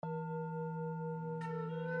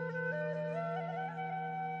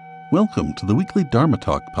Welcome to the weekly Dharma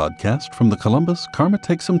Talk podcast from the Columbus Karma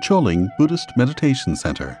Thegsum Choling Buddhist Meditation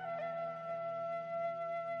Center.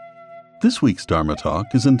 This week's Dharma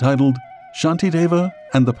Talk is entitled Shantideva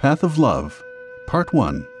and the Path of Love, Part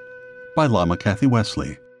 1, by Lama Kathy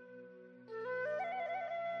Wesley.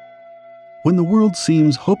 When the world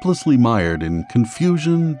seems hopelessly mired in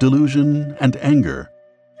confusion, delusion, and anger,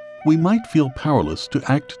 we might feel powerless to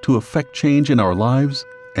act to effect change in our lives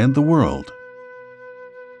and the world.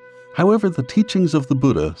 However, the teachings of the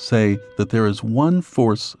Buddha say that there is one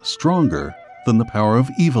force stronger than the power of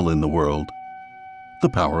evil in the world, the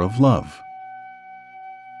power of love.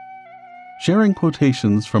 Sharing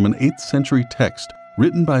quotations from an 8th century text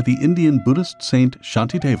written by the Indian Buddhist saint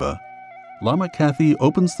Shantideva, Lama Kathy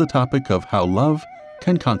opens the topic of how love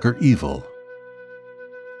can conquer evil.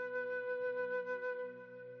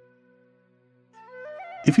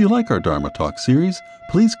 If you like our Dharma Talk series,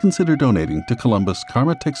 please consider donating to Columbus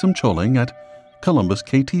Karma Thegsum Choling at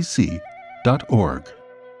columbusktc.org.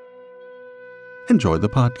 Enjoy the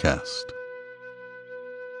podcast.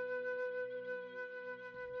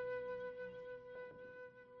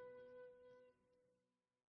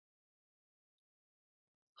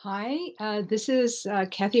 Hi, this is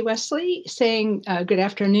Kathy Wesley saying good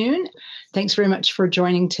afternoon. Thanks very much for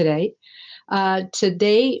joining today.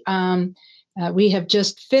 Today, we have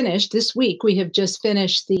just finished, this week, we have just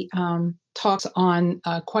finished the talks on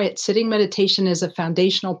quiet sitting meditation as a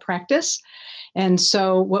foundational practice. And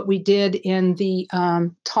so what we did in the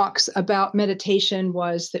talks about meditation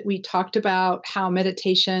was that we talked about how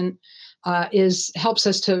meditation helps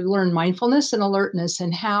us to learn mindfulness and alertness,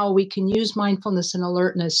 and how we can use mindfulness and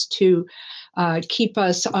alertness to keep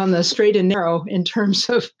us on the straight and narrow in terms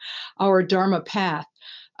of our Dharma path.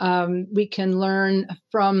 We can learn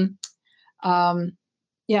from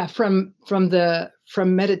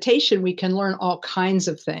meditation, we can learn all kinds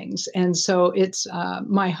of things. And so it's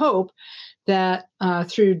my hope that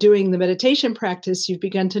through doing the meditation practice, you've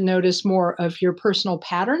begun to notice more of your personal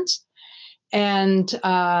patterns, and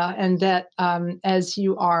that as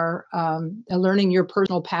you are learning your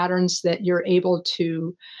personal patterns, that you're able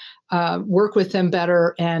to work with them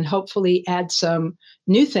better and hopefully add some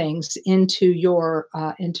new things into your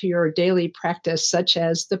daily practice, such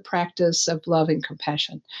as the practice of love and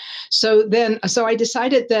compassion. So I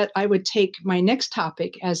decided that I would take my next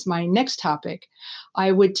topic as my next topic.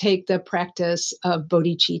 I would take the practice of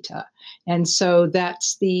bodhicitta, and so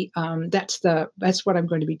that's what I'm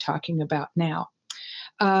going to be talking about now.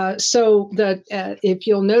 If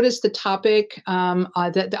you'll notice, the topic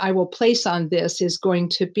that I will place on this is going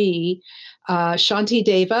to be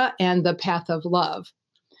Shantideva and the Path of Love,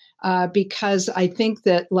 because I think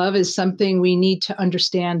that love is something we need to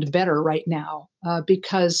understand better right now,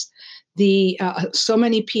 because so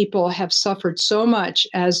many people have suffered so much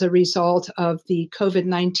as a result of the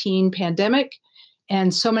COVID-19 pandemic,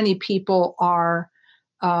 and so many people are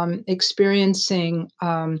experiencing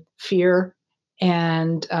fear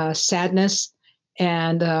and sadness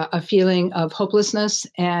and a feeling of hopelessness.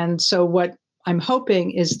 And so what I'm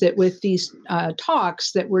hoping is that with these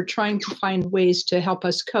talks, that we're trying to find ways to help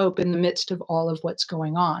us cope in the midst of all of what's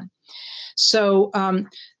going on. So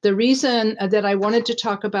the reason that I wanted to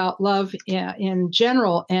talk about love in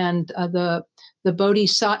general, and the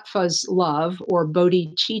Bodhisattva's love, or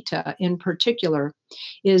bodhicitta in particular,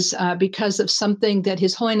 is because of something that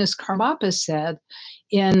His Holiness Karmapa said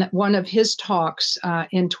in one of his talks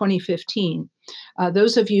in 2015.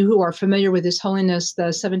 Those of you who are familiar with His Holiness, the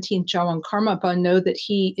 17th Jawang Karmapa, know that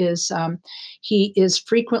he is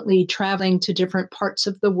frequently traveling to different parts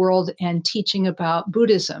of the world and teaching about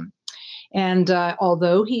Buddhism. And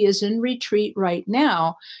although he is in retreat right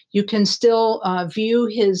now, you can still view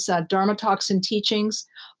his Dharma talks and teachings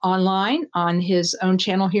online on his own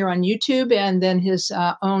channel here on YouTube, and then his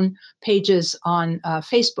own pages on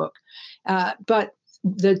Facebook. But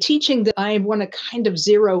the teaching that I want to kind of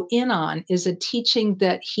zero in on is a teaching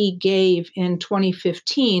that he gave in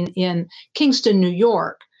 2015 in Kingston, New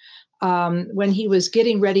York, when he was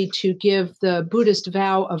getting ready to give the Buddhist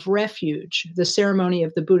vow of refuge, the ceremony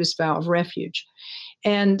of the Buddhist vow of refuge.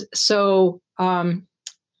 And so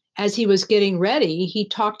as he was getting ready, he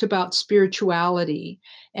talked about spirituality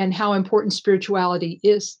and how important spirituality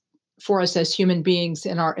is for us as human beings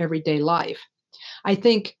in our everyday life. I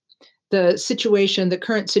think the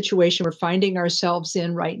current situation we're finding ourselves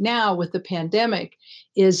in right now with the pandemic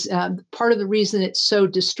is part of the reason it's so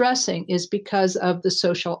distressing is because of the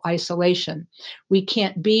social isolation. We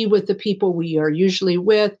can't be with the people we are usually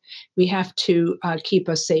with. We have to keep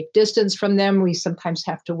a safe distance from them. We sometimes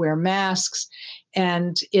have to wear masks.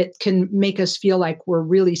 and it can make us feel like we're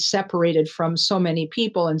really separated from so many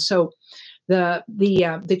people. And so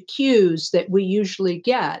the cues that we usually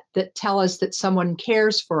get that tell us that someone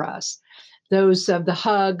cares for us, those of the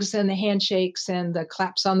hugs and the handshakes and the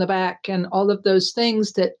claps on the back and all of those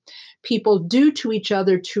things that people do to each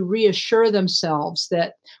other to reassure themselves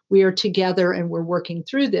that we are together and we're working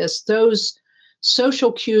through this, those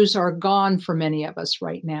social cues are gone for many of us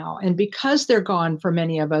right now. And because they're gone for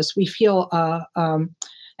many of us, we feel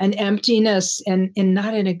an emptiness, and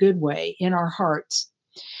not in a good way, in our hearts.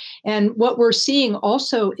 And what we're seeing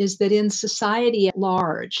also is that in society at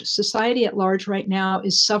large right now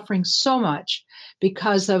is suffering so much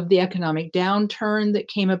because of the economic downturn that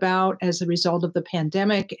came about as a result of the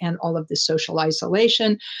pandemic and all of the social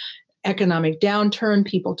isolation. Economic downturn,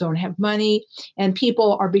 people don't have money, and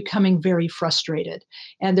people are becoming very frustrated,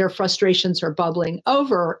 and their frustrations are bubbling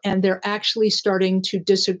over, and they're actually starting to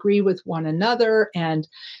disagree with one another and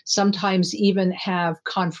sometimes even have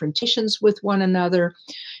confrontations with one another.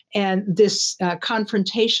 And this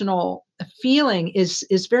confrontational feeling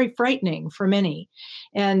is very frightening for many.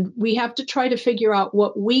 And we have to try to figure out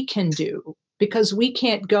what we can do, because we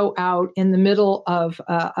can't go out in the middle of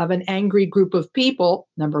an angry group of people.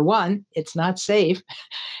 Number one, it's not safe.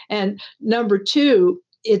 And number two,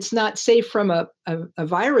 it's not safe from a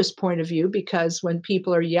virus point of view, because when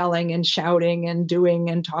people are yelling and shouting and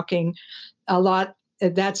doing and talking a lot,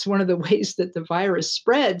 that's one of the ways that the virus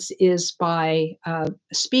spreads, is by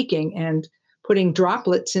speaking and putting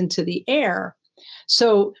droplets into the air.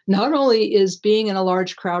 So not only is being in a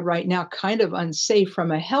large crowd right now kind of unsafe from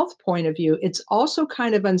a health point of view, it's also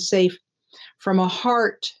kind of unsafe from a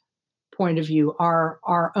heart point of view,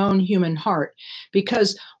 our own human heart.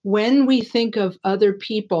 Because when we think of other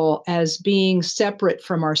people as being separate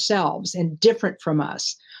from ourselves and different from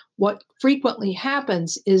us, what frequently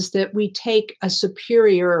happens is that we take a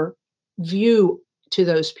superior view to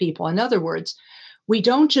those people. In other words, we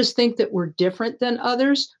don't just think that we're different than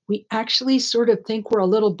others, we actually sort of think we're a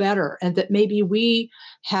little better, and that maybe we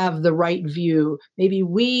have the right view, maybe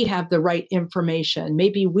we have the right information,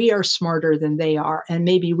 maybe we are smarter than they are, and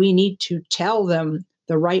maybe we need to tell them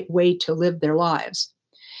the right way to live their lives.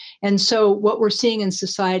 And so what we're seeing in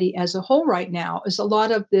society as a whole right now is a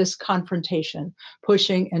lot of this confrontation,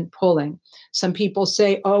 pushing and pulling. Some people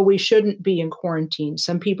say, oh, we shouldn't be in quarantine.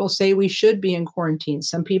 Some people say we should be in quarantine.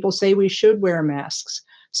 Some people say we should wear masks.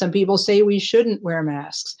 Some people say we shouldn't wear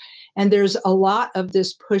masks. And there's a lot of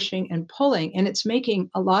this pushing and pulling, and it's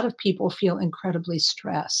making a lot of people feel incredibly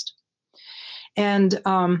stressed. And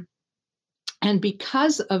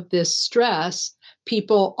because of this stress,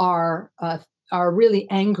 people are really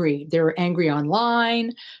angry. They're angry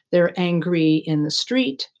online, they're angry in the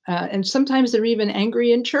street, and sometimes they're even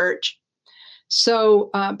angry in church.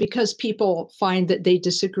 So because people find that they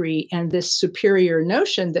disagree, and this superior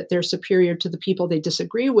notion that they're superior to the people they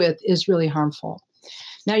disagree with is really harmful.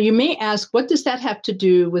 Now, you may ask, what does that have to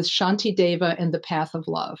do with Shantideva and the path of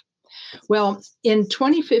love? Well, in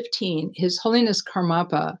 2015, His Holiness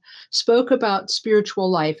Karmapa spoke about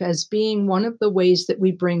spiritual life as being one of the ways that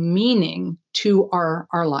we bring meaning to our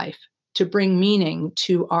life, to bring meaning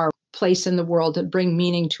to our place in the world, and bring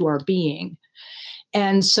meaning to our being.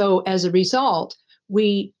 And so as a result,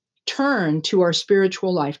 we turn to our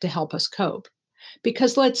spiritual life to help us cope.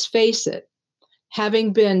 Because let's face it,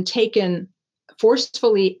 having been taken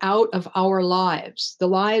forcefully out of our lives, the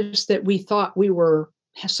lives that we thought we were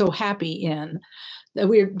so happy in, that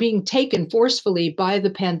we're being taken forcefully by the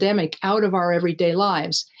pandemic out of our everyday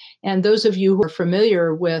lives. And those of you who are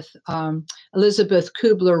familiar with Elizabeth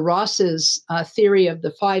Kubler-Ross's theory of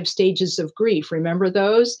the 5 stages of grief, remember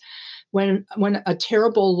those? When a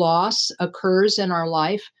terrible loss occurs in our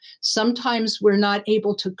life, sometimes we're not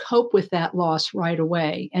able to cope with that loss right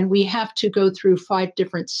away. And we have to go through 5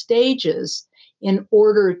 different stages in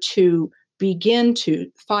order to begin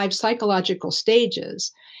to 5 psychological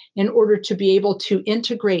stages in order to be able to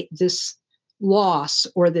integrate this loss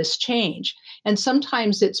or this change. And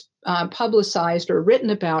sometimes it's publicized or written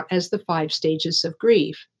about as the 5 stages of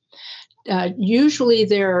grief. Usually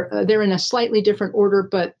they're in a slightly different order,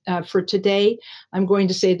 but for today, I'm going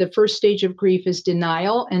to say the first stage of grief is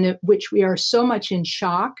denial, and in which we are so much in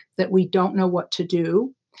shock that we don't know what to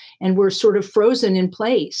do. And we're sort of frozen in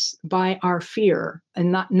place by our fear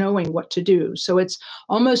and not knowing what to do. So it's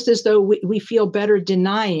almost as though we feel better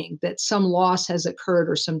denying that some loss has occurred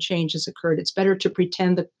or some change has occurred. It's better to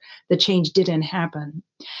pretend that the change didn't happen.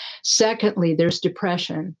 Secondly, there's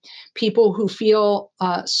depression. People who feel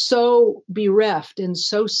so bereft and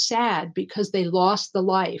so sad because they lost the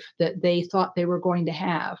life that they thought they were going to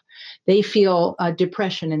have. They feel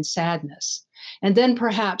depression and sadness. And then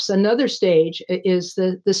perhaps another stage is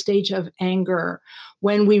the stage of anger,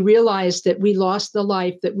 when we realize that we lost the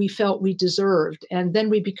life that we felt we deserved. And then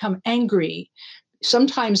we become angry,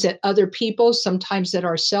 sometimes at other people, sometimes at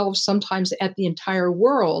ourselves, sometimes at the entire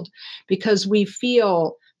world, because we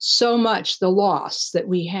feel so much the loss that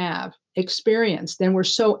we have experienced, and we're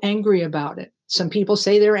so angry about it. Some people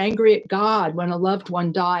say they're angry at God when a loved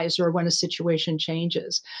one dies or when a situation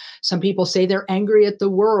changes. Some people say they're angry at the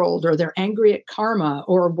world, or they're angry at karma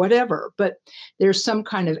or whatever, but there's some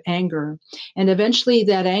kind of anger. And eventually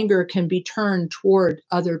that anger can be turned toward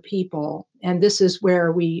other people. And this is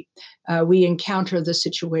where we encounter the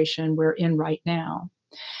situation we're in right now.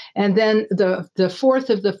 And then the fourth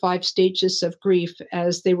of the 5 stages of grief,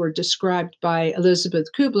 as they were described by Elizabeth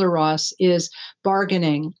Kubler-Ross, is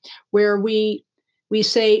bargaining, where we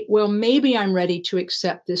say, well, maybe I'm ready to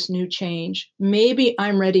accept this new change. Maybe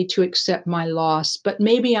I'm ready to accept my loss, but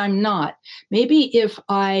maybe I'm not. Maybe if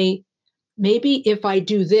I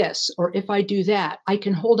do this or if I do that, I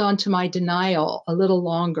can hold on to my denial a little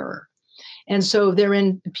longer. And so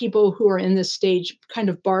people who are in this stage kind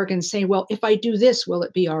of bargain, saying, well, if I do this, will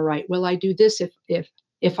it be all right? Will I do this?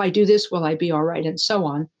 If I do this, will I be all right? And so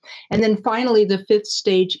on. And then finally, the 5th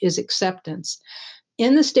stage is acceptance.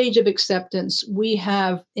 In the stage of acceptance, we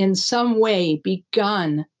have in some way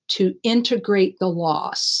begun to integrate the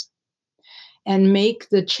loss and make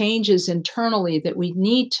the changes internally that we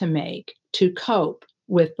need to make to cope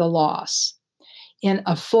with the loss in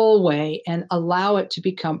a full way and allow it to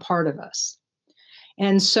become part of us.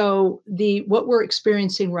 And so what we're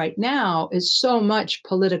experiencing right now is so much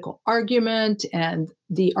political argument, and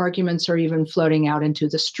the arguments are even floating out into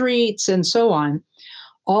the streets and so on.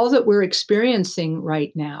 All that we're experiencing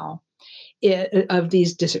right now of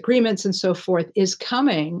these disagreements and so forth is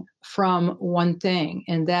coming from one thing,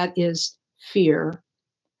 and that is fear.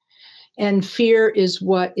 And fear is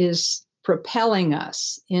what is propelling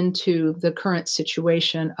us into the current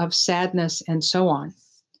situation of sadness and so on.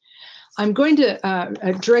 I'm going to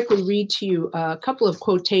directly read to you a couple of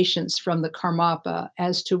quotations from the Karmapa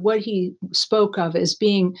as to what he spoke of as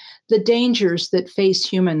being the dangers that face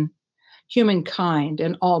humankind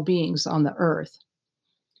and all beings on the earth.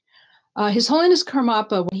 His Holiness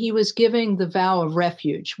Karmapa, when he was giving the vow of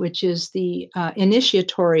refuge, which is the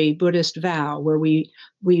initiatory Buddhist vow, where we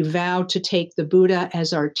vow to take the Buddha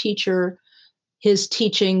as our teacher, his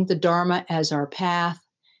teaching, the Dharma, as our path,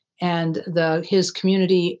 and his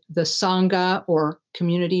community, the Sangha, or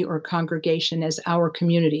community or congregation, as our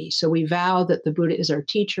community. So we vow that the Buddha is our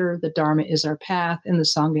teacher, the Dharma is our path, and the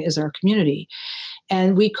Sangha is our community.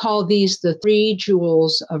 And we call these the 3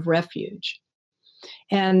 jewels of refuge.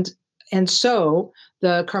 And so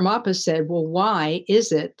the Karmapa said, well, why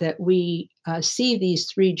is it that we see these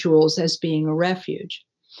 3 jewels as being a refuge?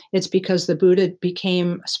 It's because the Buddha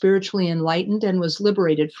became spiritually enlightened and was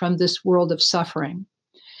liberated from this world of suffering.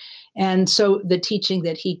 And so the teaching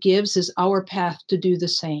that he gives is our path to do the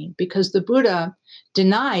same, because the Buddha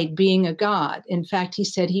denied being a god. In fact, he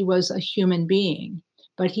said he was a human being,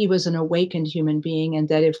 but he was an awakened human being, and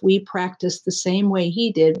that if we practiced the same way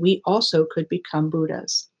he did, we also could become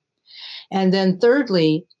Buddhas. And then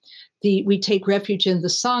thirdly, we take refuge in the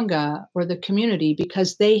Sangha, or the community,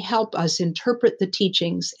 because they help us interpret the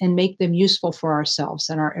teachings and make them useful for ourselves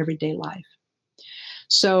in our everyday life.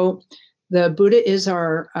 So the Buddha is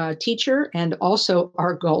our teacher and also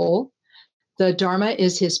our goal. The Dharma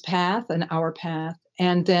is his path and our path.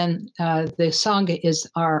 And then the Sangha is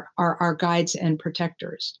our guides and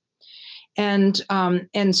protectors. And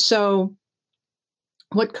so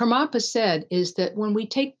what Karmapa said is that when we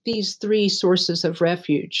take these 3 sources of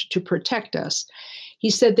refuge to protect us, he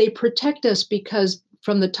said they protect us because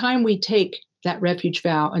from the time we take that refuge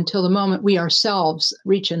vow until the moment we ourselves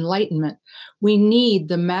reach enlightenment, we need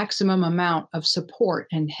the maximum amount of support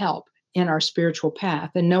and help in our spiritual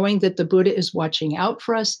path. And knowing that the Buddha is watching out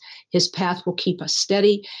for us, his path will keep us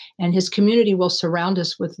steady, and his community will surround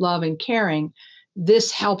us with love and caring,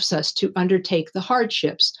 this helps us to undertake the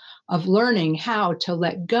hardships of learning how to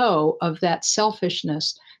let go of that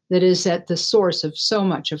selfishness that is at the source of so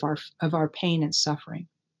much of our pain and suffering.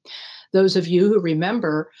 Those of you who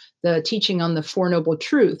remember the teaching on the Four Noble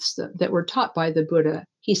Truths that were taught by the Buddha,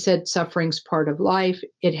 he said suffering's part of life,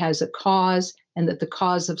 it has a cause, and that the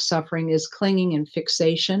cause of suffering is clinging and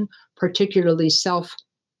fixation, particularly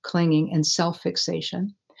self-clinging and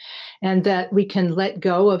self-fixation, and that we can let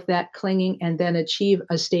go of that clinging and then achieve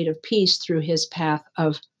a state of peace through his path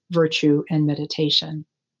of virtue and meditation.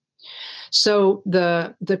 So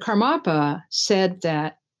the Karmapa said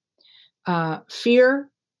that fear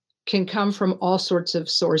can come from all sorts of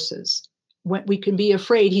sources. when we can be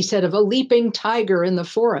afraid, he said, of a leaping tiger in the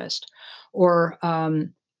forest or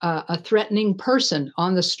a threatening person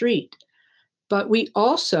on the street. But we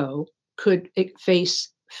also could face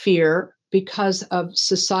fear because of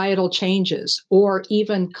societal changes or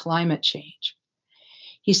even climate change.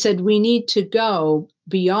 He said we need to go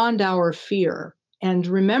beyond our fear and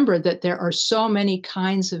remember that there are so many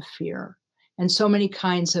kinds of fear and so many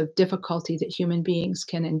kinds of difficulty that human beings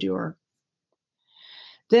can endure.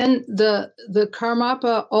 Then the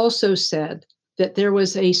Karmapa also said that there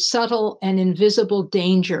was a subtle and invisible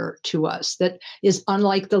danger to us that is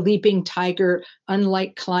unlike the leaping tiger,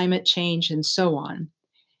 unlike climate change, and so on.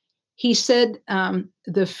 He said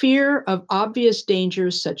the fear of obvious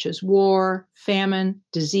dangers such as war, famine,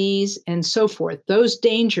 disease, and so forth, those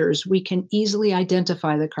dangers we can easily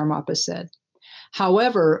identify, the Karmapa said.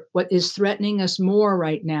 However, what is threatening us more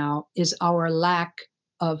right now is our lack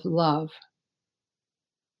of love.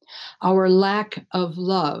 Our lack of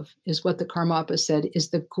love is what the Karmapa said is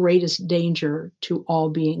the greatest danger to all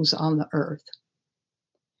beings on the earth.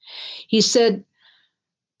 He said,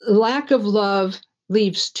 lack of love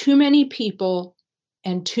leaves too many people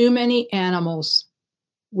and too many animals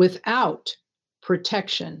without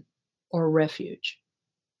protection or refuge.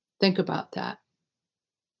 Think about that.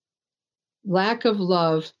 Lack of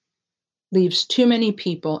love leaves too many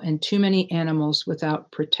people and too many animals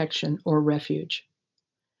without protection or refuge.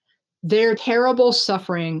 Their terrible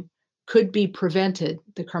suffering could be prevented,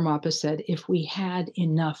 the Karmapa said, if we had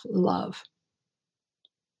enough love.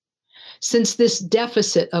 Since this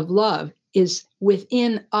deficit of love is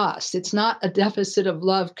within us, it's not a deficit of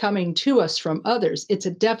love coming to us from others, it's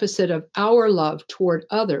a deficit of our love toward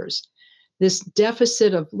others. This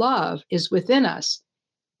deficit of love is within us.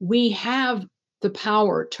 We have the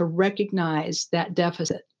power to recognize that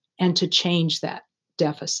deficit and to change that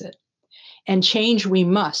deficit. And change we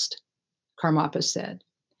must, Karmapa said,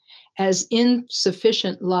 as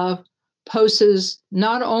insufficient love poses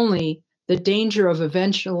not only the danger of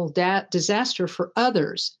eventual disaster for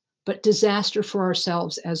others, but disaster for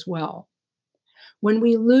ourselves as well. When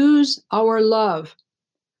we lose our love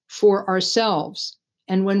for ourselves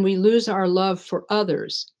and when we lose our love for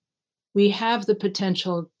others, we have the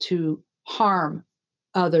potential to harm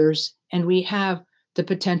others and we have the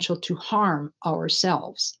potential to harm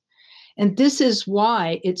ourselves. And this is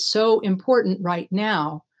why it's so important right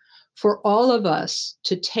now for all of us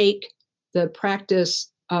to take the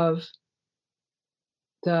practice of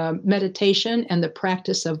the meditation and the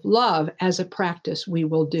practice of love as a practice we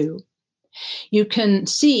will do. You can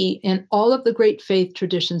see in all of the great faith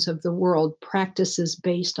traditions of the world practices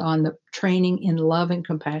based on the training in love and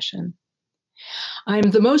compassion.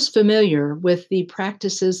 I'm the most familiar with the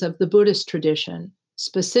practices of the Buddhist tradition,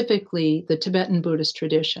 specifically the Tibetan Buddhist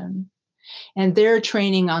tradition, and their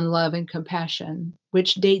training on love and compassion,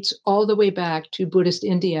 which dates all the way back to Buddhist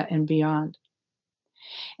India and beyond.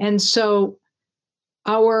 And so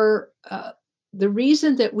the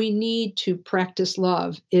reason that we need to practice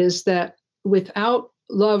love is that without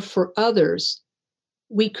love for others,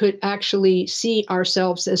 we could actually see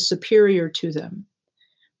ourselves as superior to them.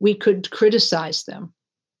 We could criticize them.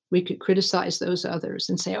 We could criticize those others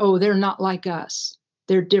and say, oh, they're not like us.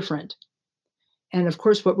 They're different. And of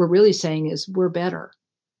course, what we're really saying is we're better.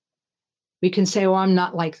 We can say, oh, I'm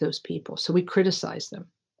not like those people. So we criticize them.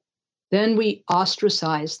 Then we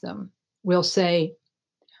ostracize them. We'll say,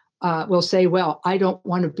 well, I don't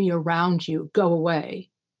want to be around you. Go away.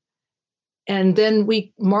 And then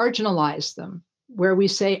we marginalize them, where we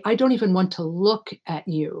say, I don't even want to look at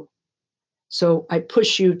you. So I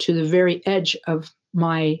push you to the very edge of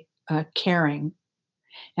my caring.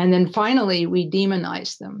 And then finally, we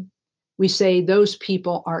demonize them. We say those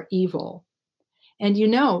people are evil. And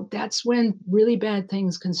that's when really bad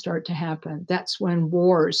things can start to happen. That's when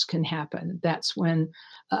wars can happen. That's when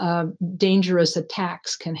dangerous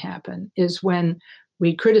attacks can happen, is when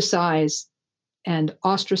we criticize and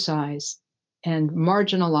ostracize and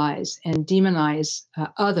marginalize and demonize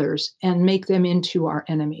others and make them into our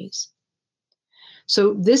enemies.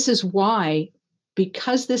 So this is why,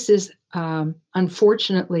 because this is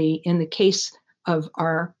unfortunately in the case of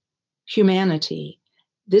our humanity,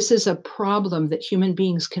 this is a problem that human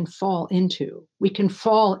beings can fall into. We can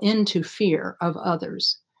fall into fear of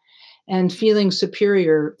others and feeling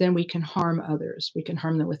superior, then we can harm others. We can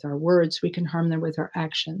harm them with our words, we can harm them with our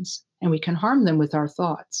actions, and we can harm them with our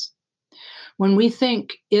thoughts. When we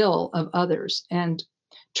think ill of others and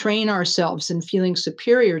train ourselves in feeling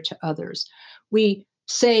superior to others, we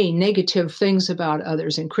say negative things about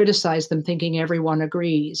others and criticize them thinking everyone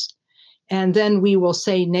agrees. And then we will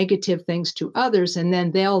say negative things to others, and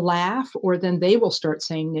then they'll laugh, or then they will start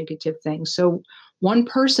saying negative things. So one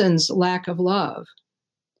person's lack of love,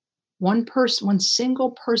 one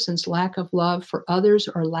single person's lack of love for others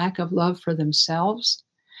or lack of love for themselves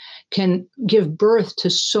can give birth to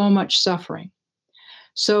so much suffering.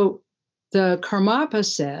 So the Karmapa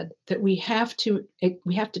said that we have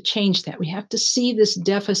to change that. We have to see this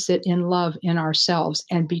deficit in love in ourselves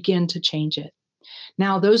and begin to change it.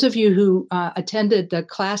 Now, those of you who attended the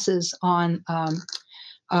classes on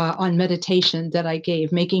meditation that I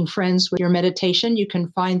gave, Making Friends with Your Meditation, you can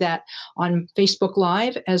find that on Facebook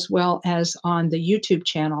Live as well as on the YouTube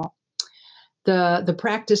channel. The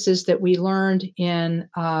practices that we learned in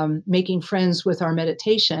Making Friends with Our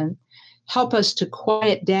Meditation help us to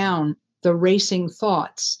quiet down the racing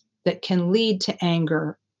thoughts that can lead to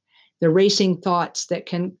anger, the racing thoughts that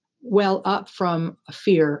can well up from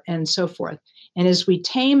fear and so forth. And as we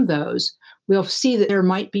tame those, we'll see that there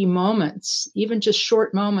might be moments, even just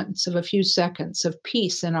short moments of a few seconds of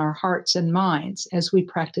peace in our hearts and minds as we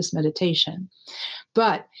practice meditation.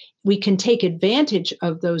 But we can take advantage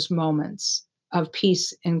of those moments of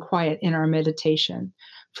peace and quiet in our meditation,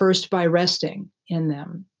 first by resting in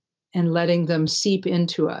them and letting them seep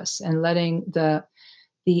into us and letting the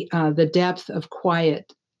depth of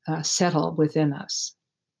quiet settle within us.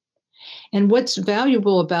 And what's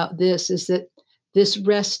valuable about this is that this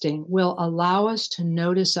resting will allow us to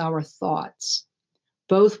notice our thoughts,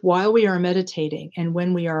 both while we are meditating and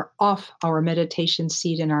when we are off our meditation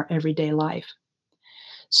seat in our everyday life.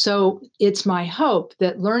 So it's my hope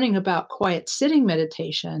that learning about quiet sitting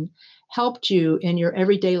meditation helped you in your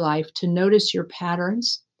everyday life to notice your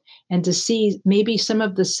patterns and to see maybe some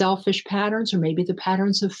of the selfish patterns or maybe the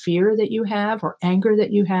patterns of fear that you have or anger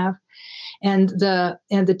that you have. And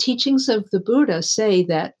the teachings of the Buddha say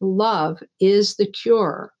that love is the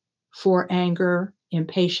cure for anger,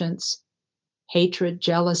 impatience, hatred,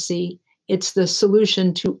 jealousy. It's the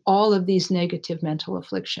solution to all of these negative mental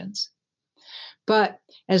afflictions. But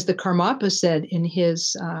as the Karmapa said in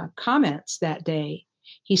his comments that day,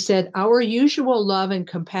 he said, our usual love and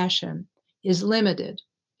compassion is limited.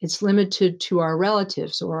 It's limited to our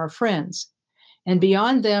relatives or our friends. And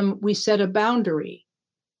beyond them, we set a boundary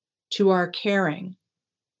to our caring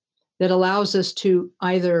that allows us to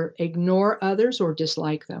either ignore others or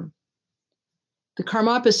dislike them. The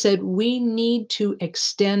Karmapa said we need to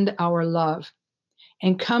extend our love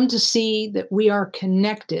and come to see that we are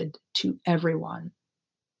connected to everyone.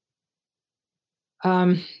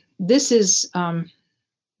 This is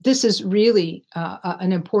really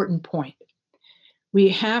an important point.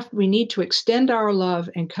 We need to extend our love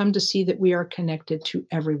and come to see that we are connected to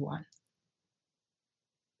everyone.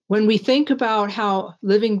 When we think about how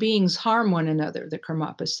living beings harm one another, the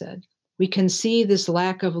Karmapa said, we can see this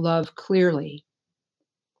lack of love clearly.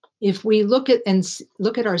 If we look at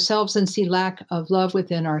ourselves and see lack of love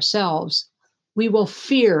within ourselves, we will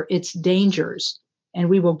fear its dangers and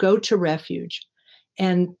we will go to refuge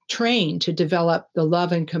and train to develop the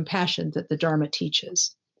love and compassion that the Dharma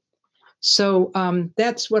teaches. So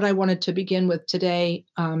that's what I wanted to begin with today,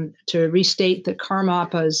 to restate the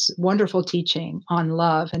Karmapa's wonderful teaching on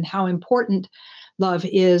love and how important love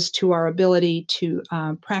is to our ability to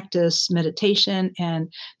practice meditation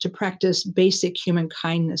and to practice basic human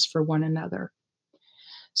kindness for one another.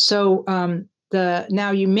 So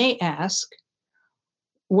now you may ask,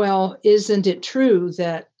 well, isn't it true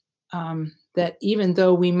that that even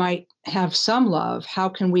though we might have some love, how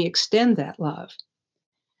can we extend that love?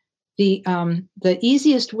 The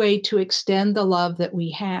easiest way to extend the love that we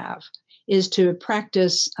have is to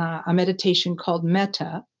practice a meditation called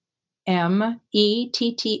metta,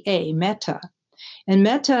 M-E-T-T-A, metta. And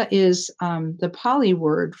metta is the Pali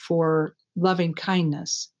word for loving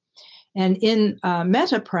kindness. And in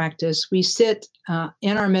metta practice, we sit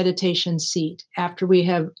in our meditation seat after we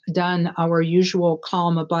have done our usual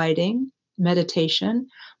calm abiding meditation,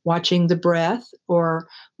 watching the breath or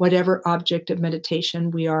whatever object of meditation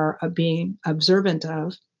we are being observant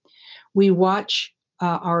of. We watch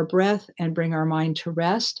our breath and bring our mind to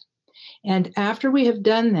rest. And after we have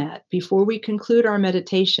done that, before we conclude our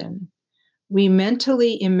meditation, we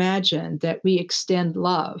mentally imagine that we extend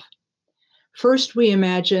love. First, we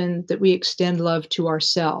imagine that we extend love to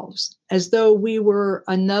ourselves, as though we were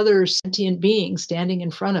another sentient being standing in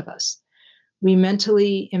front of us. We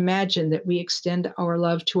mentally imagine that we extend our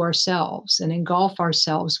love to ourselves and engulf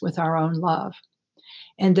ourselves with our own love.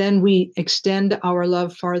 And then we extend our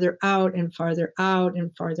love farther out and farther out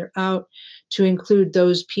and farther out to include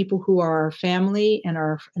those people who are our family and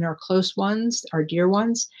our close ones, our dear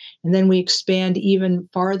ones. And then we expand even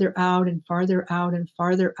farther out and farther out and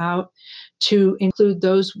farther out to include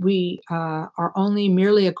those we are only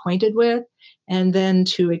merely acquainted with, and then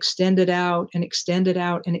to extend it out and extend it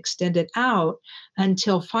out and extend it out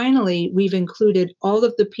until finally we've included all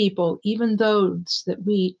of the people, even those that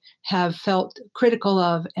we have felt critical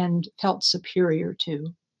of and felt superior to,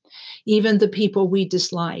 even the people we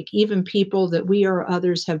dislike, even people that we or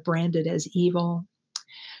others have branded as evil.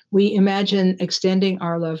 We imagine extending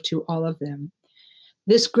our love to all of them.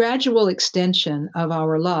 This gradual extension of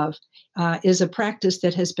our love is a practice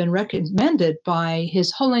that has been recommended by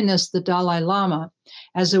His Holiness the Dalai Lama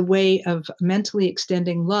as a way of mentally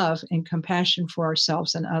extending love and compassion for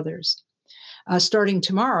ourselves and others. Starting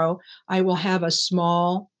tomorrow, I will have a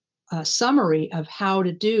small summary of how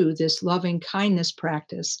to do this loving kindness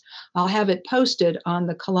practice. I'll have it posted on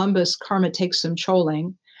the Columbus Karma Thegsum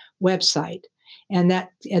Choling website, and that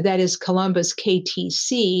is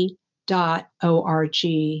columbuskTC.org.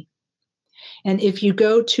 And if you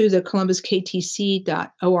go to the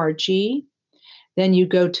columbuskTC.org, then you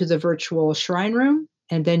go to the virtual shrine room,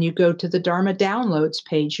 and then you go to the Dharma downloads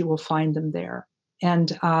page. You will find them there.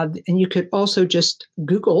 And you could also just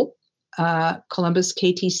Google Columbus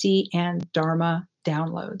KTC and Dharma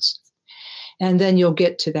downloads. And then you'll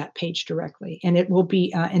get to that page directly. And it will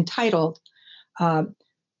be entitled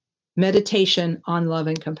Meditation on Love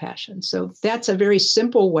and Compassion. So that's a very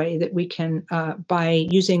simple way that we can, by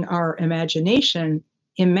using our imagination,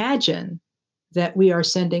 imagine that we are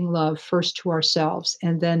sending love first to ourselves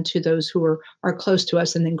and then to those who are close to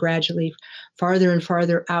us, and then gradually farther and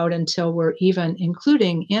farther out until we're even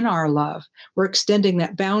including in our love. We're extending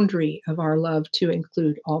that boundary of our love to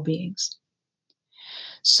include all beings.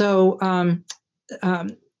 So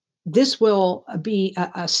this will be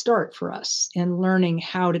a start for us in learning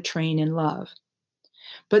how to train in love.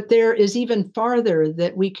 But there is even farther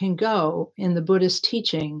that we can go in the Buddhist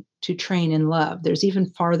teaching to train in love. There's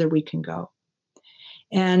even farther we can go.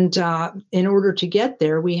 And in order to get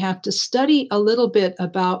there, we have to study a little bit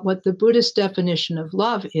about what the Buddhist definition of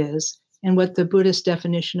love is and what the Buddhist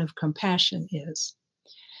definition of compassion is.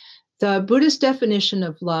 The Buddhist definition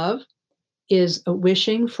of love is a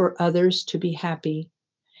wishing for others to be happy.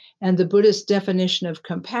 And the Buddhist definition of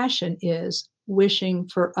compassion is wishing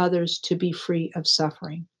for others to be free of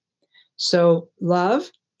suffering. So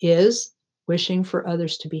love is wishing for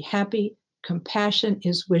others to be happy. Compassion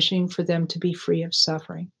is wishing for them to be free of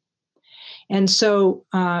suffering. And so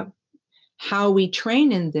how we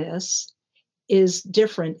train in this is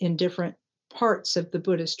different in different parts of the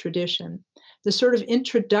Buddhist tradition. The sort of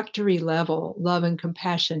introductory level, love and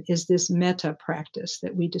compassion, is this metta practice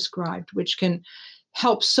that we described, which can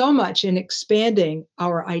help so much in expanding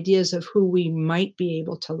our ideas of who we might be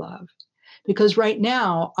able to love. Because right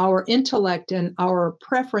now, our intellect and our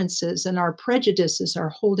preferences and our prejudices are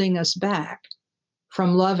holding us back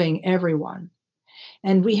from loving everyone.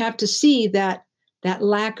 And we have to see that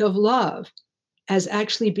lack of love as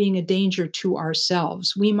actually being a danger to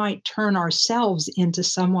ourselves. We might turn ourselves into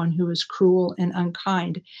someone who is cruel and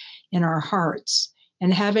unkind in our hearts.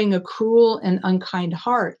 And having a cruel and unkind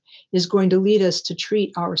heart is going to lead us to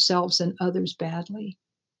treat ourselves and others badly.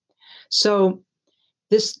 So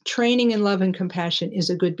this training in love and compassion is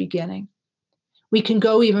a good beginning. We can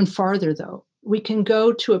go even farther, though. We can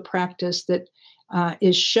go to a practice that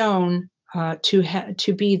is shown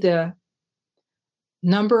to be the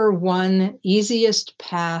number one easiest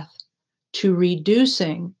path to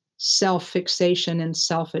reducing self-fixation and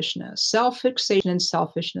selfishness. Self-fixation and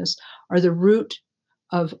selfishness are the root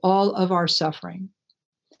of all of our suffering.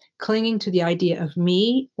 Clinging to the idea of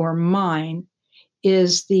me or mine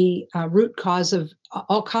is the root cause of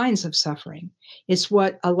all kinds of suffering. It's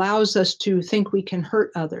what allows us to think we can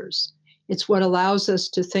hurt others. It's what allows us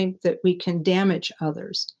to think that we can damage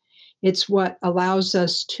others. It's what allows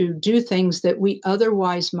us to do things that we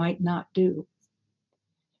otherwise might not do.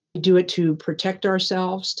 We do it to protect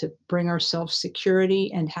ourselves, to bring ourselves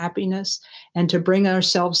security and happiness, and to bring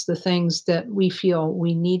ourselves the things that we feel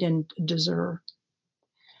we need and deserve.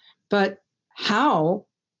 But how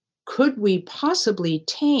could we possibly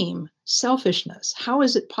tame selfishness? How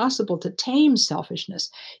is it possible to tame selfishness?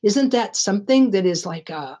 Isn't that something that is like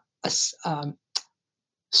a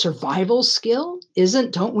survival skill?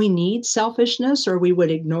 Don't we need selfishness, or we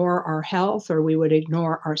would ignore our health, or we would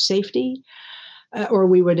ignore our safety, or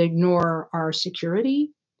we would ignore our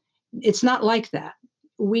security? It's not like that.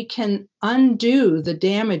 We can undo the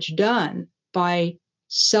damage done by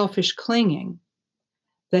selfish clinging,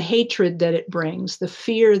 the hatred that it brings, the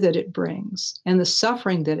fear that it brings, and the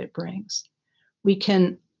suffering that it brings. we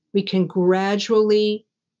can gradually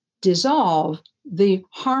dissolve the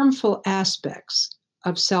harmful aspects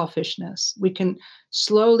of selfishness. We can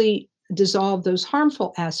slowly dissolve those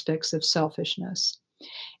harmful aspects of selfishness.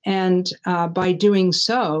 And by doing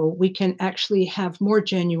so, we can actually have more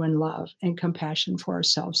genuine love and compassion for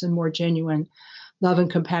ourselves and more genuine love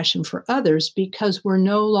and compassion for others, because we're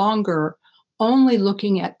no longer only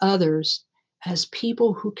looking at others as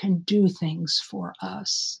people who can do things for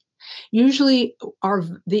us. Usually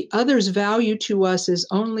the other's value to us is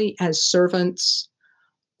only as servants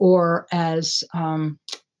or as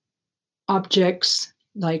objects.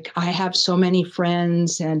 Like, I have so many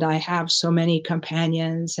friends and I have so many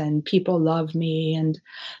companions and people love me and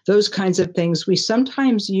those kinds of things. We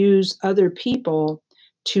sometimes use other people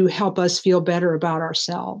to help us feel better about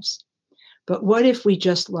ourselves. But what if we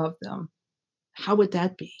just loved them? How would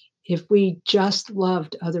that be if we just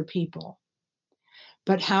loved other people?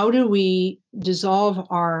 But how do we dissolve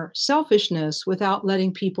our selfishness without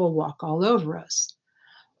letting people walk all over us?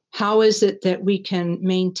 How is it that we can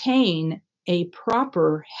maintain a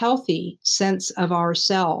proper, healthy sense of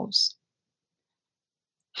ourselves?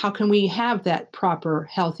 How can we have that proper,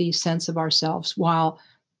 healthy sense of ourselves while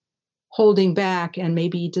holding back and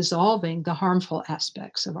maybe dissolving the harmful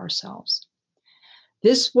aspects of ourselves?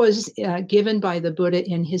 This was given by the Buddha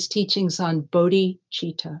in his teachings on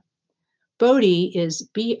bodhicitta. Bodhi is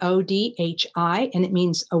Bodhi, and it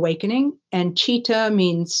means awakening, and citta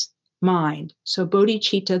means mind. So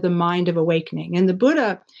bodhicitta, the mind of awakening. And the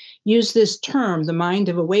Buddha used this term, the mind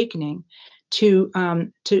of awakening, to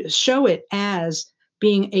show it as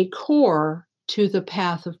being a core to the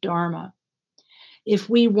path of Dharma. If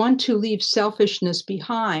we want to leave selfishness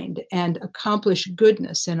behind and accomplish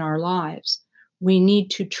goodness in our lives, we need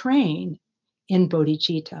to train in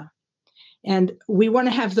bodhicitta. And we want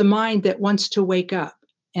to have the mind that wants to wake up.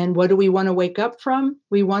 And what do we want to wake up from?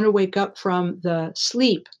 We want to wake up from the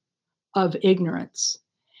sleep of ignorance.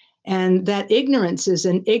 And that ignorance is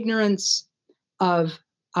an ignorance of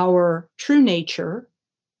our true nature,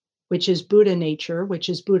 which is Buddha nature, which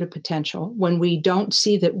is Buddha potential. When we don't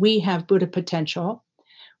see that we have Buddha potential,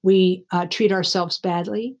 we treat ourselves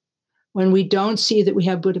badly. When we don't see that we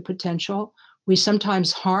have Buddha potential, we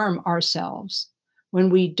sometimes harm ourselves. When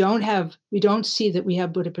we don't see that we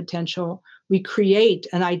have Buddha potential, we create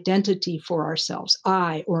an identity for ourselves,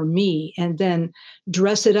 I or me, and then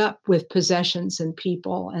dress it up with possessions and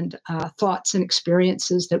people and thoughts and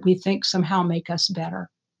experiences that we think somehow make us better.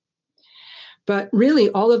 But really,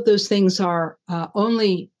 all of those things are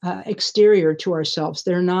only exterior to ourselves.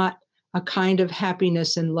 They're not a kind of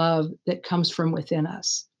happiness and love that comes from within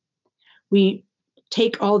us. We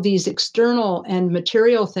take all these external and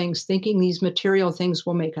material things, thinking these material things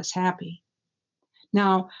will make us happy.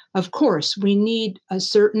 Now, of course, we need a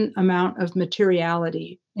certain amount of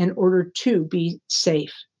materiality in order to be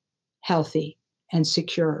safe, healthy, and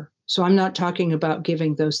secure. So I'm not talking about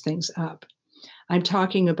giving those things up. I'm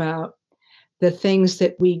talking about the things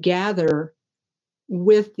that we gather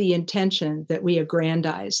with the intention that we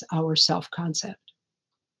aggrandize our self-concept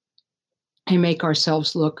and make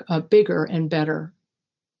ourselves look bigger and better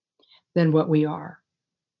than what we are.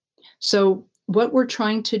 So what we're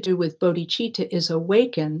trying to do with bodhicitta is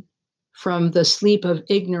awaken from the sleep of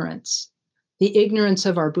ignorance, the ignorance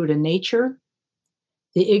of our Buddha nature,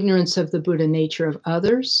 the ignorance of the Buddha nature of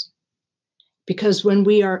others. Because when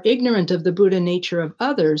we are ignorant of the Buddha nature of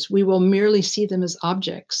others, we will merely see them as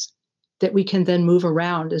objects that we can then move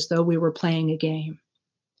around as though we were playing a game.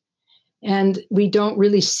 And we don't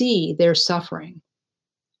really see their suffering,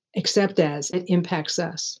 except as it impacts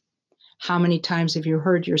us. How many times have you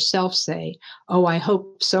heard yourself say, oh, I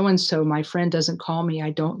hope so-and-so, my friend, doesn't call me.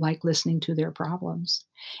 I don't like listening to their problems.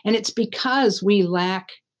 And it's because we lack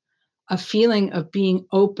a feeling of being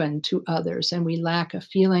open to others, and we lack a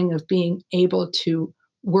feeling of being able to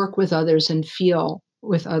work with others and feel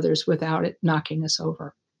with others without it knocking us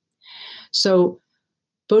over. So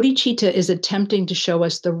bodhicitta is attempting to show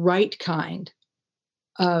us the right kind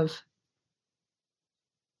of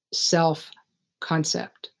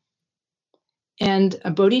self-concept. And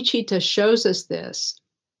bodhicitta shows us this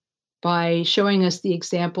by showing us the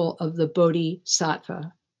example of the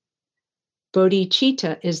bodhisattva.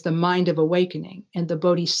 Bodhicitta is the mind of awakening, and the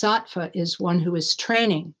bodhisattva is one who is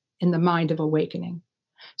training in the mind of awakening.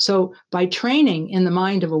 So by training in the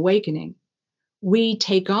mind of awakening, we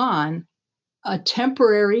take on a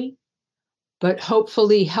temporary but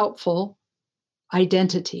hopefully helpful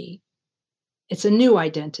identity. It's a new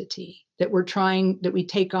identity that we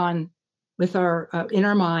take on with in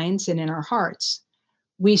our minds and in our hearts.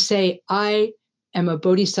 We say, I am a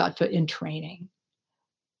bodhisattva in training.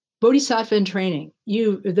 Bodhisattva in training.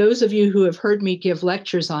 Those of you who have heard me give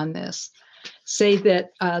lectures on this, say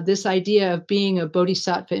that this idea of being a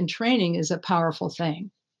bodhisattva in training is a powerful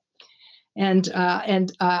thing. And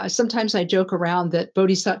sometimes I joke around that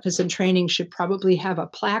bodhisattvas in training should probably have a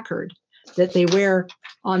placard that they wear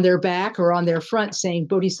on their back or on their front saying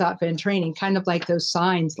bodhisattva in training, kind of like those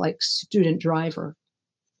signs like student driver.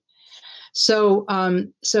 So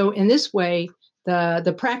in this way,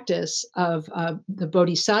 the practice of the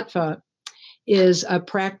bodhisattva is a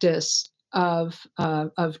practice of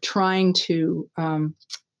trying to,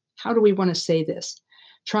 how do we want to say this?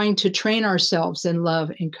 Trying to train ourselves in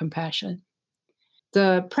love and compassion.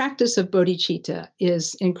 The practice of bodhicitta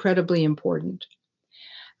is incredibly important.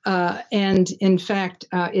 And in fact,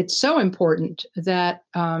 it's so important that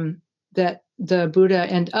that the Buddha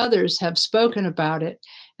and others have spoken about it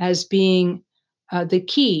as being the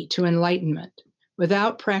key to enlightenment.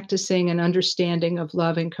 Without practicing an understanding of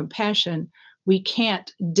love and compassion, we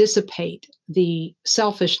can't dissipate the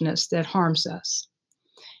selfishness that harms us.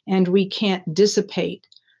 And we can't dissipate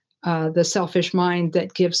the selfish mind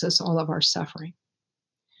that gives us all of our suffering.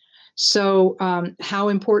 So how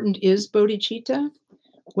important is bodhicitta?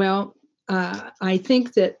 Well, I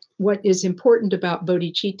think that what is important about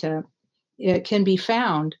bodhicitta, it can be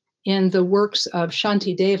found in the works of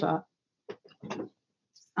Shantideva.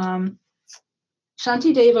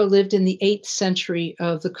 Shantideva lived in the 8th century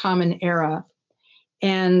of the Common Era,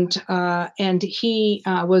 and he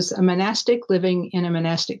was a monastic living in a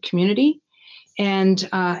monastic community, and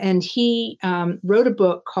he wrote a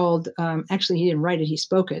book called, actually he didn't write it, he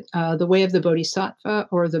spoke it, The Way of the Bodhisattva,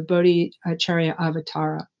 or the Bodhicharya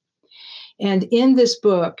Avatara. And in this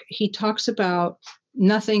book, he talks about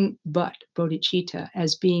nothing but bodhicitta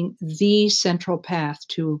as being the central path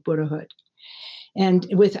to Buddhahood. And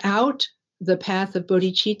without the path of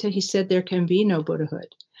bodhicitta, he said, there can be no Buddhahood.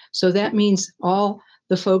 So that means all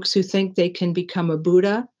the folks who think they can become a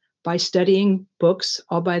Buddha by studying books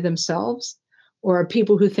all by themselves, or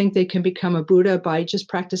people who think they can become a Buddha by just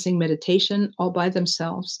practicing meditation all by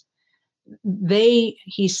themselves,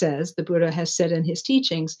 he says, the Buddha has said in his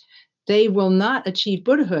teachings, they will not achieve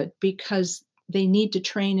Buddhahood because they need to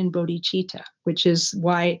train in bodhicitta, which is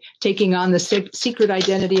why taking on the secret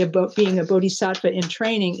identity of being a bodhisattva in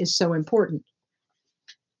training is so important.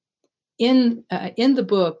 In the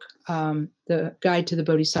book, The Guide to the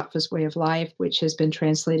Bodhisattva's Way of Life, which has been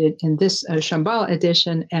translated in this Shambhala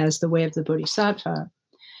edition as The Way of the Bodhisattva,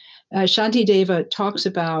 Shantideva talks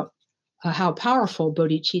about how powerful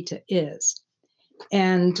bodhicitta is.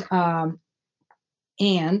 And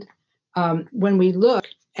when we look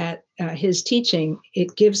at his teaching,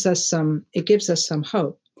 it gives us some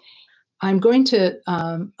hope. I'm going to,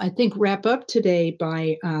 I think, wrap up today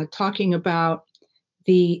by talking about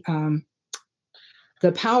the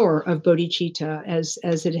power of bodhicitta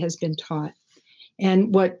as it has been taught,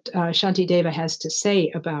 and what Shantideva has to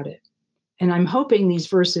say about it. And I'm hoping these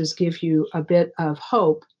verses give you a bit of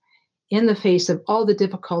hope in the face of all the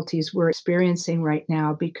difficulties we're experiencing right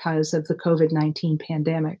now because of the COVID-19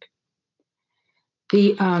 pandemic.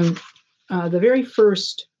 The very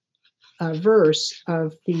first verse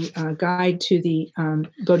of the Guide to the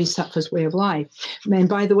Bodhisattva's Way of Life. And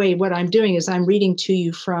by the way, what I'm doing is I'm reading to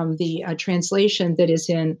you from the translation that is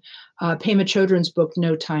in Pema Chodron's book,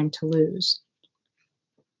 No Time to Lose.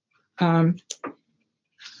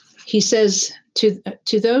 He says,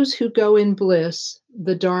 to those who go in bliss,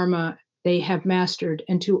 the Dharma they have mastered,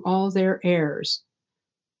 and to all their heirs,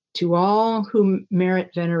 to all who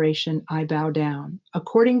merit veneration, I bow down.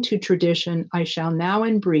 According to tradition, I shall now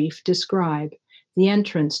in brief describe the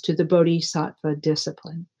entrance to the Bodhisattva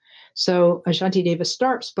discipline. So Shantideva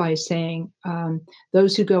starts by saying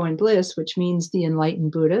those who go in bliss, which means the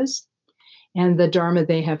enlightened Buddhas, and the Dharma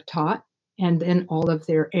they have taught, and then all of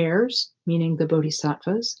their heirs, meaning the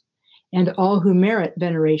Bodhisattvas, and all who merit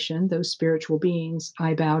veneration, those spiritual beings,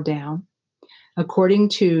 I bow down. According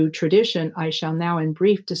to tradition, I shall now in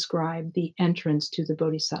brief describe the entrance to the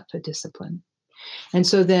Bodhisattva discipline. And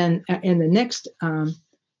so then in the next, and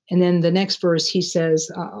then the next verse, he says,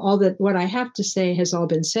 all that what I have to say has all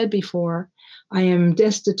been said before. I am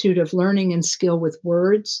destitute of learning and skill with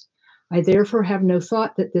words. I therefore have no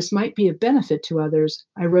thought that this might be of benefit to others.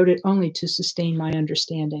 I wrote it only to sustain my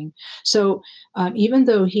understanding. So even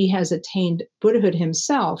though he has attained Buddhahood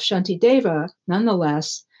himself, Shantideva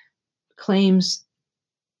nonetheless claims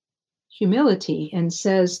humility and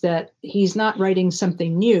says that he's not writing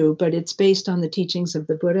something new, but it's based on the teachings of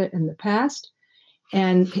the Buddha in the past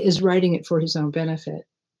and is writing it for his own benefit.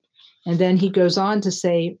 And then he goes on to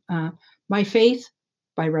say, my faith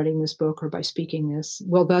by writing this book or by speaking this,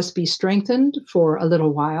 will thus be strengthened for a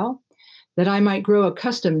little while, that I might grow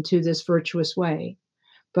accustomed to this virtuous way.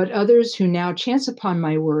 But others who now chance upon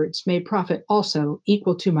my words may profit also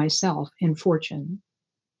equal to myself in fortune.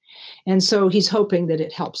 And so he's hoping that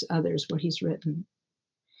it helps others, what he's written.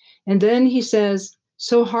 And then he says,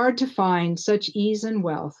 so hard to find such ease and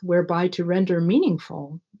wealth whereby to render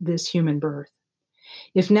meaningful this human birth.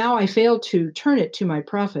 If now I fail to turn it to my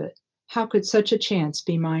profit, how could such a chance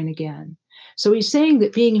be mine again? So he's saying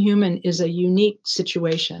that being human is a unique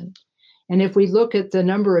situation. And if we look at the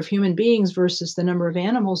number of human beings versus the number of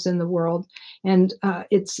animals in the world, and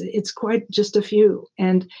it's quite just a few.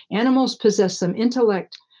 And animals possess some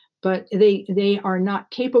intellect, but they are not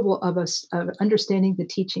capable of understanding the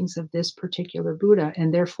teachings of this particular Buddha.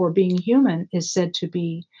 And therefore, being human is said to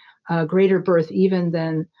be a greater birth even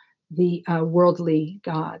than the worldly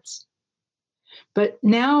gods. But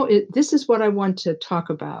now this is what I want to talk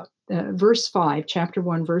about. Verse 5, chapter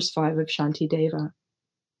 1, verse 5 of Shantideva.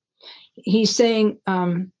 He's saying,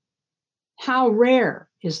 how rare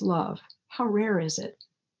is love? How rare is it?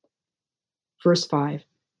 Verse 5.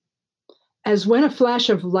 As when a flash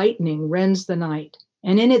of lightning rends the night,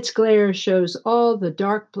 and in its glare shows all the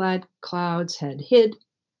dark black clouds had hid,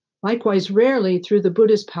 likewise rarely through the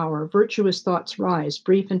Buddha's power, virtuous thoughts rise,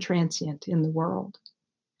 brief and transient in the world.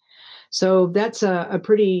 So that's a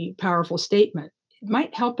pretty powerful statement. It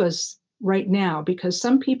might help us right now, because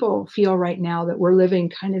some people feel right now that we're living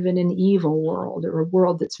kind of in an evil world, or a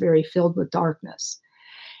world that's very filled with darkness.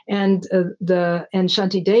 And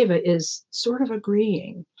Shantideva is sort of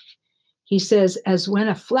agreeing. He says, as when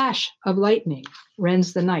a flash of lightning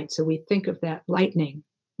rends the night. So we think of that lightning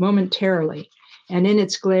momentarily, and in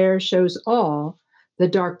its glare shows all the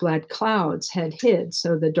dark black clouds had hid.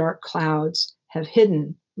 So the dark clouds have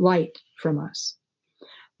hidden light from us.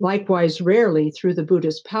 Likewise, rarely through the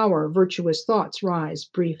Buddha's power, virtuous thoughts rise,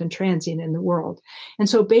 brief and transient in the world. And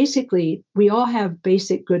so basically, we all have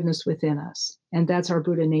basic goodness within us, and that's our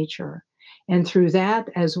Buddha nature. And through that,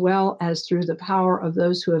 as well as through the power of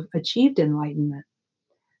those who have achieved enlightenment,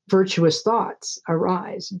 virtuous thoughts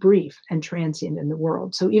arise, brief and transient in the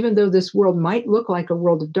world. So even though this world might look like a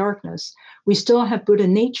world of darkness, we still have Buddha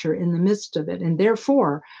nature in the midst of it. And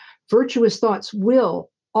therefore, virtuous thoughts will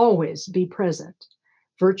always be present.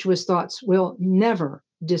 Virtuous thoughts will never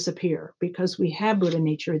disappear. Because we have Buddha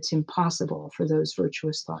nature, it's impossible for those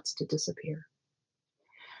virtuous thoughts to disappear.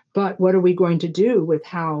 But what are we going to do with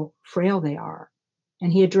how frail they are?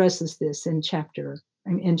 And he addresses this in chapter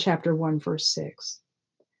 1, verse 6.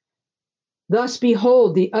 Thus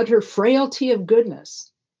behold the utter frailty of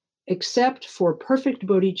goodness. Except for perfect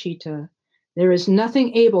bodhicitta, there is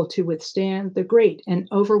nothing able to withstand the great and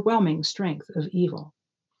overwhelming strength of evil.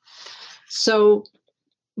 So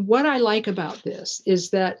what I like about this is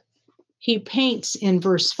that he paints in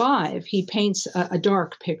verse 5, he paints a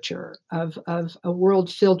dark picture of a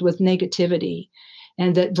world filled with negativity,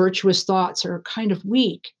 and that virtuous thoughts are kind of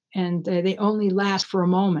weak, and they only last for a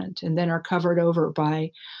moment and then are covered over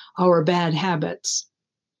by our bad habits.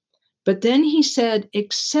 But then he said,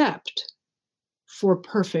 except for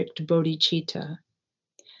perfect bodhicitta,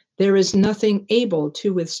 there is nothing able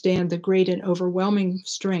to withstand the great and overwhelming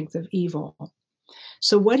strength of evil.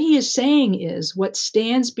 So what he is saying is, what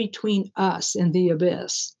stands between us and the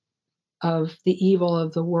abyss of the evil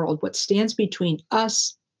of the world, what stands between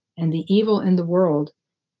us and the evil in the world,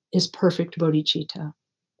 is perfect bodhicitta.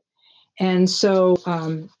 And so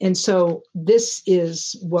this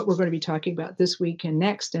is what we're going to be talking about this week and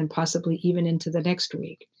next, and possibly even into the next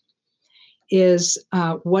week, is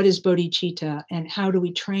what is bodhicitta, and how do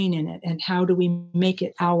we train in it, and how do we make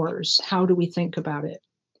it ours? How do we think about it?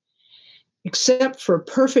 Except for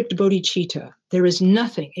perfect bodhicitta, there is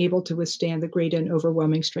nothing able to withstand the great and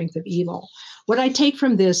overwhelming strength of evil. What I take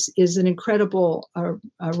from this is an incredible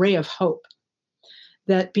ray of hope,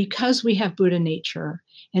 that because we have Buddha nature,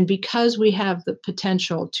 and because we have the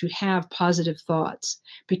potential to have positive thoughts,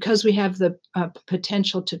 because we have the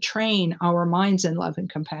potential to train our minds in love and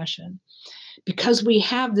compassion, because we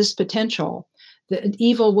have this potential, that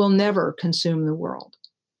evil will never consume the world.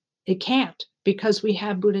 It can't, because we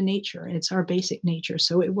have Buddha nature. It's our basic nature.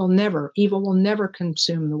 So evil will never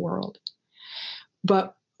consume the world.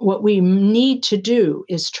 But what we need to do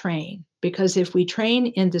is train, because if we train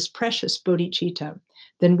in this precious bodhicitta,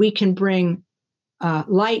 then we can bring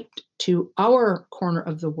light to our corner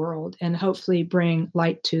of the world, and hopefully bring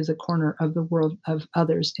light to the corner of the world of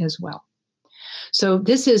others as well. So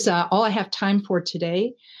this is all I have time for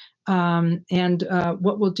today. And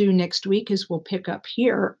what we'll do next week is we'll pick up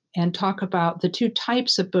here and talk about the two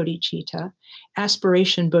types of bodhicitta: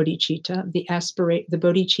 aspiration bodhicitta, the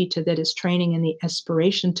bodhicitta that is training in the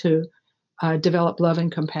aspiration to develop love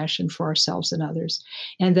and compassion for ourselves and others.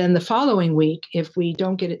 And then the following week, if we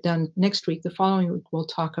don't get it done next week, the following week we'll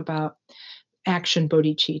talk about action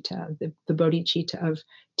bodhicitta, the bodhicitta of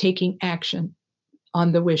taking action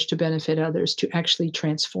on the wish to benefit others, to actually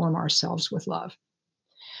transform ourselves with love.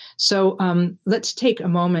 So let's take a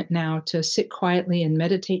moment now to sit quietly and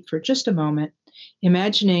meditate for just a moment,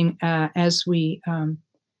 imagining as we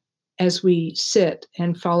sit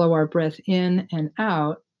and follow our breath in and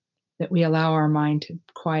out, that we allow our mind to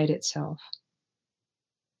quiet itself.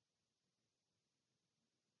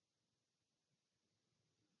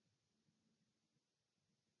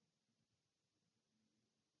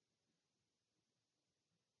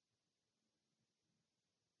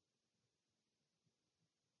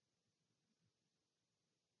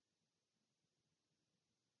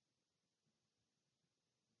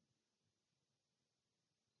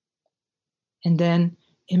 And then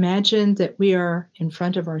imagine that we are in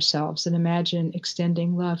front of ourselves, and imagine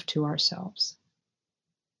extending love to ourselves,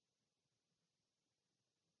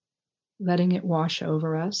 letting it wash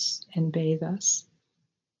over us and bathe us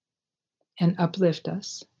and uplift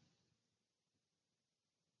us,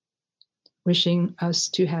 wishing us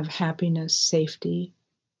to have happiness, safety,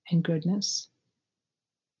 and goodness.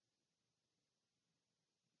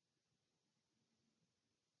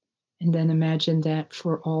 And then imagine that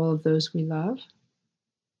for all of those we love.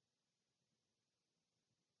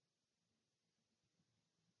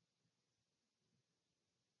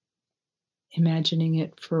 Imagining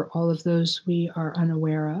it for all of those we are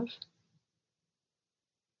unaware of.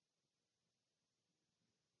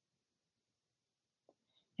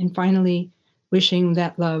 And finally, wishing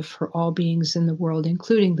that love for all beings in the world,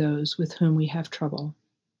 including those with whom we have trouble.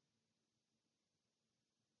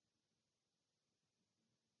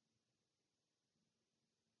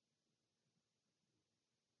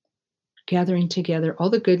 Gathering together all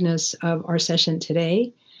the goodness of our session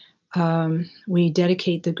today. We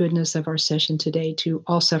dedicate the goodness of our session today to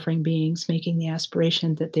all suffering beings, making the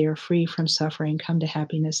aspiration that they are free from suffering, come to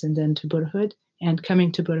happiness, and then to Buddhahood. And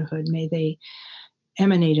coming to Buddhahood, may they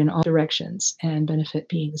emanate in all directions and benefit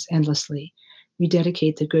beings endlessly. We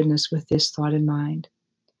dedicate the goodness with this thought in mind.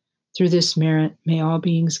 Through this merit, may all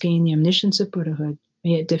beings gain the omniscience of Buddhahood.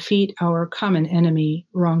 May it defeat our common enemy,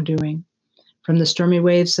 wrongdoing. From the stormy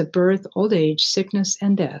waves of birth, old age, sickness,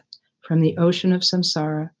 and death, from the ocean of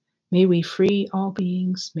samsara, may we free all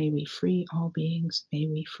beings, may we free all beings, may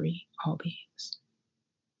we free all beings.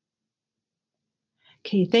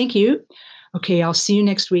 Okay, thank you. Okay, I'll see you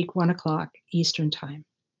next week, 1 o'clock Eastern Time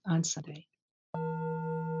on Sunday.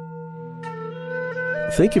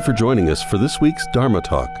 Thank you for joining us for this week's Dharma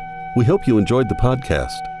Talk. We hope you enjoyed the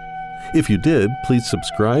podcast. If you did, please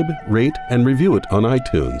subscribe, rate, and review it on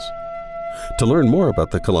iTunes. To learn more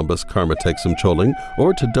about the Columbus Karma Thegsum Choling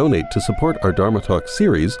or to donate to support our Dharma Talk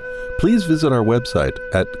series, please visit our website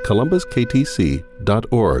at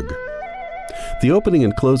columbusktc.org. The opening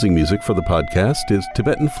and closing music for the podcast is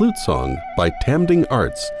Tibetan Flute Song by Tamding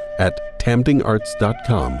Arts at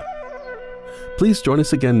tamdingarts.com. Please join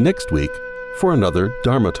us again next week for another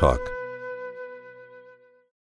Dharma Talk.